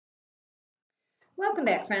Welcome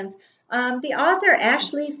back, friends. The author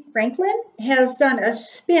Ashley Franklin has done a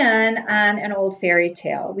spin on an old fairy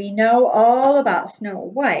tale. We know all about Snow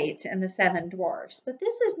White and the Seven Dwarfs, but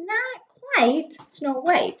this is not quite Snow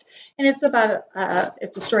White, and it's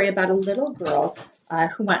a story about a little girl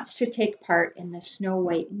who wants to take part in the Snow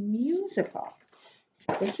White musical.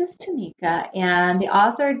 So this is Tamika, and the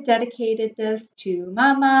author dedicated this to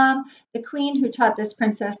Mom, the queen who taught this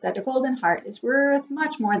princess that a golden heart is worth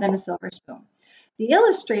much more than a silver spoon. The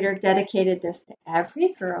illustrator dedicated this to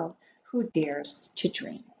every girl who dares to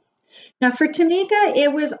dream. Now, for Tamika,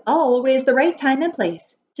 it was always the right time and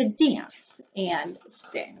place to dance and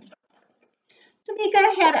sing.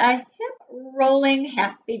 Tamika had a hip-rolling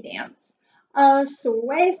happy dance, a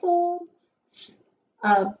swayful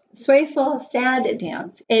sad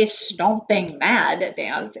dance, a stomping mad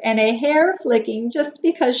dance, and a hair-flicking just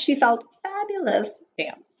because she felt fabulous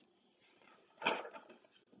dance.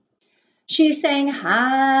 She sang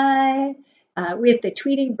high with the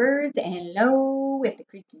tweeting birds and low with the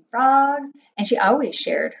creaking frogs, and she always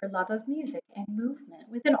shared her love of music and movement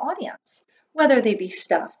with an audience, whether they be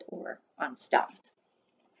stuffed or unstuffed.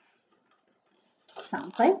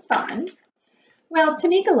 Sounds like fun. Well,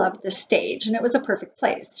 Tamika loved the stage, and it was a perfect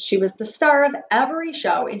place. She was the star of every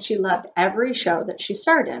show, and she loved every show that she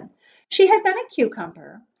starred in. She had been a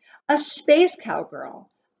cucumber, a space cowgirl,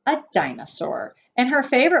 a dinosaur, and her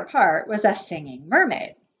favorite part was a singing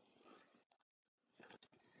mermaid.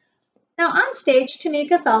 Now, on stage,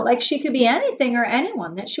 Tamika felt like she could be anything or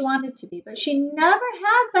anyone that she wanted to be, but she never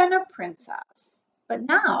had been a princess. But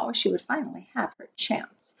now she would finally have her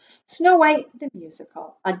chance. Snow White the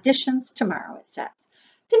musical, auditions tomorrow, it says.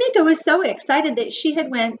 Tamika was so excited that she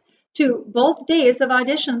had went to both days of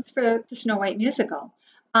auditions for the Snow White musical.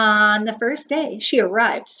 On the first day, she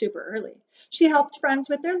arrived super early. She helped friends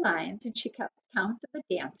with their lines, and she kept count of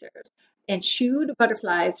the dancers and shooed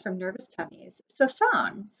butterflies from nervous tummies so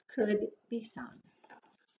songs could be sung.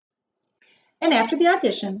 And after the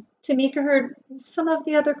audition, Tamika heard some of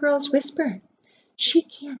the other girls whisper, "She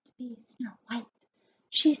can't be Snow White.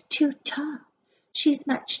 She's too tall. She's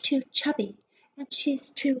much too chubby. And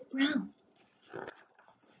she's too brown."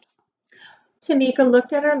 Tamika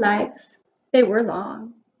looked at her legs. They were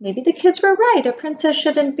long. Maybe the kids were right. A princess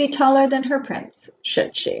shouldn't be taller than her prince,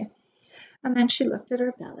 should she? And then she looked at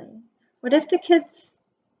her belly. What if the kids,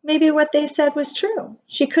 maybe what they said was true?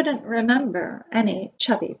 She couldn't remember any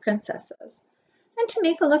chubby princesses. And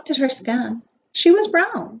Tamika looked at her skin. She was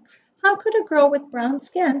brown. How could a girl with brown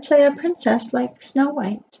skin play a princess like Snow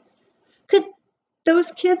White? Could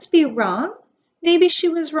those kids be wrong? Maybe she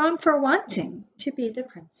was wrong for wanting to be the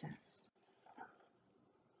princess.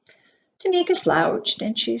 Tamika slouched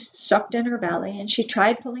and she sucked in her belly and she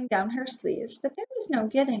tried pulling down her sleeves, but there was no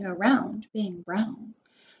getting around being brown.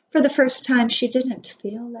 For the first time, she didn't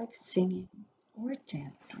feel like singing or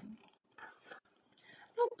dancing.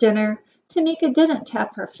 At dinner, Tamika didn't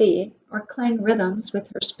tap her feet or clang rhythms with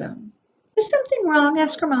her spoon. "Is something wrong?"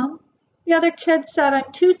 asked her mom. "The other kids said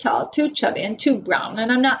I'm too tall, too chubby, and too brown,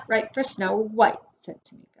 and I'm not right for Snow White," said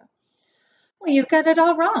Tamika. "Well, you've got it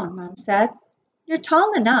all wrong," Mom said. "You're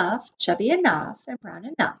tall enough, chubby enough, and brown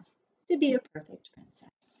enough to be a perfect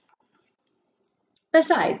princess."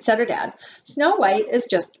 "Besides," said her dad, "Snow White is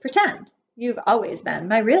just pretend. You've always been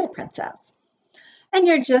my real princess. And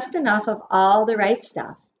you're just enough of all the right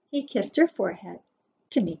stuff." He kissed her forehead.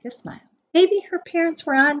 Tamika smiled. Maybe her parents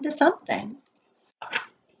were on to something.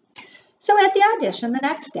 So at the audition the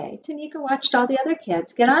next day, Tamika watched all the other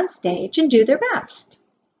kids get on stage and do their best.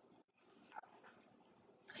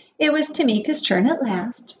 It was Tamika's turn at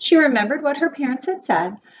last. She remembered what her parents had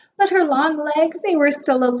said, but her long legs, they were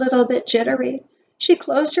still a little bit jittery. She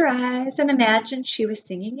closed her eyes and imagined she was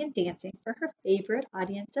singing and dancing for her favorite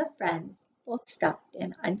audience of friends, both stuffed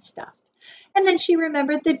and unstuffed. And then she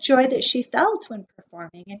remembered the joy that she felt when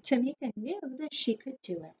performing, and Tamika knew that she could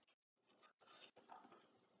do it.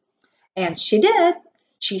 And she did.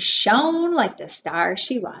 She shone like the star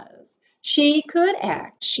she was. She could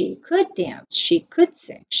act, she could dance, she could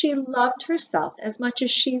sing. She loved herself as much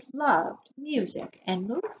as she loved music and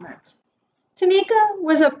movement. Tamika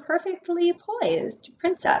was a perfectly poised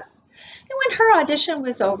princess. And when her audition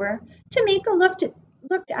was over, Tamika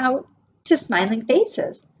looked out to smiling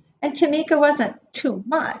faces. And Tamika wasn't too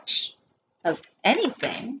much of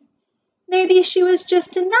anything. Maybe she was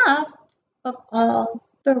just enough of all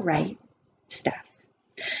the right stuff.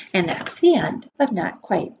 And that's the end of Not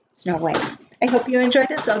Quite Snow White. I hope you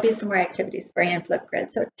enjoyed it. There'll be some more activities for you in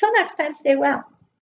Flipgrid. So till next time, stay well.